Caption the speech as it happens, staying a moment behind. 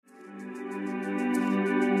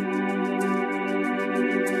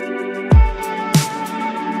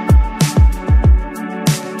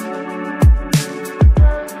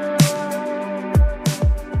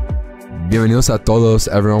Bienvenidos a todos,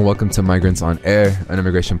 everyone. Welcome to Migrants on Air, an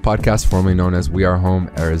immigration podcast formerly known as We Are Home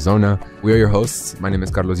Arizona. We are your hosts. My name is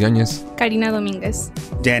Carlos Yanez. Karina Dominguez.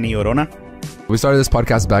 Danny Orona. We started this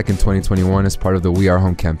podcast back in 2021 as part of the We Are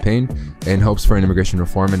Home campaign in hopes for an immigration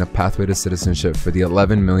reform and a pathway to citizenship for the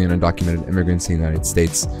 11 million undocumented immigrants in the United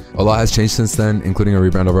States. A lot has changed since then, including a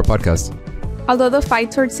rebrand of our podcast. Although the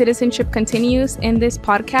fight towards citizenship continues, in this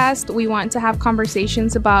podcast, we want to have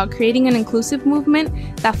conversations about creating an inclusive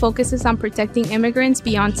movement that focuses on protecting immigrants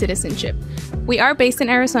beyond citizenship. We are based in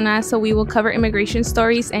Arizona, so we will cover immigration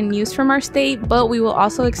stories and news from our state, but we will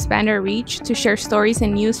also expand our reach to share stories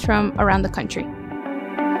and news from around the country.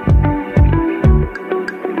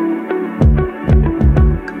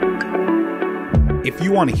 If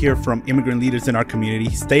you want to hear from immigrant leaders in our community,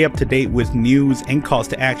 stay up to date with news and calls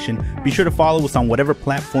to action, be sure to follow us on whatever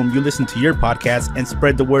platform you listen to your podcast and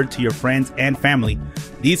spread the word to your friends and family.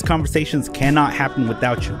 These conversations cannot happen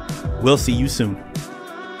without you. We'll see you soon.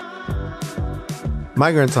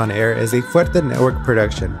 Migrants on Air is a Fuerte Network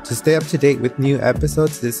production. To stay up to date with new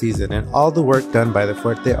episodes this season and all the work done by the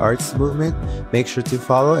Fuerte Arts Movement, make sure to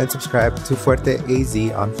follow and subscribe to Fuerte AZ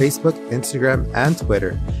on Facebook, Instagram, and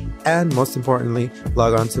Twitter. And most importantly,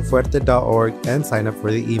 log on to fuerte.org and sign up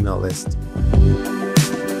for the email list.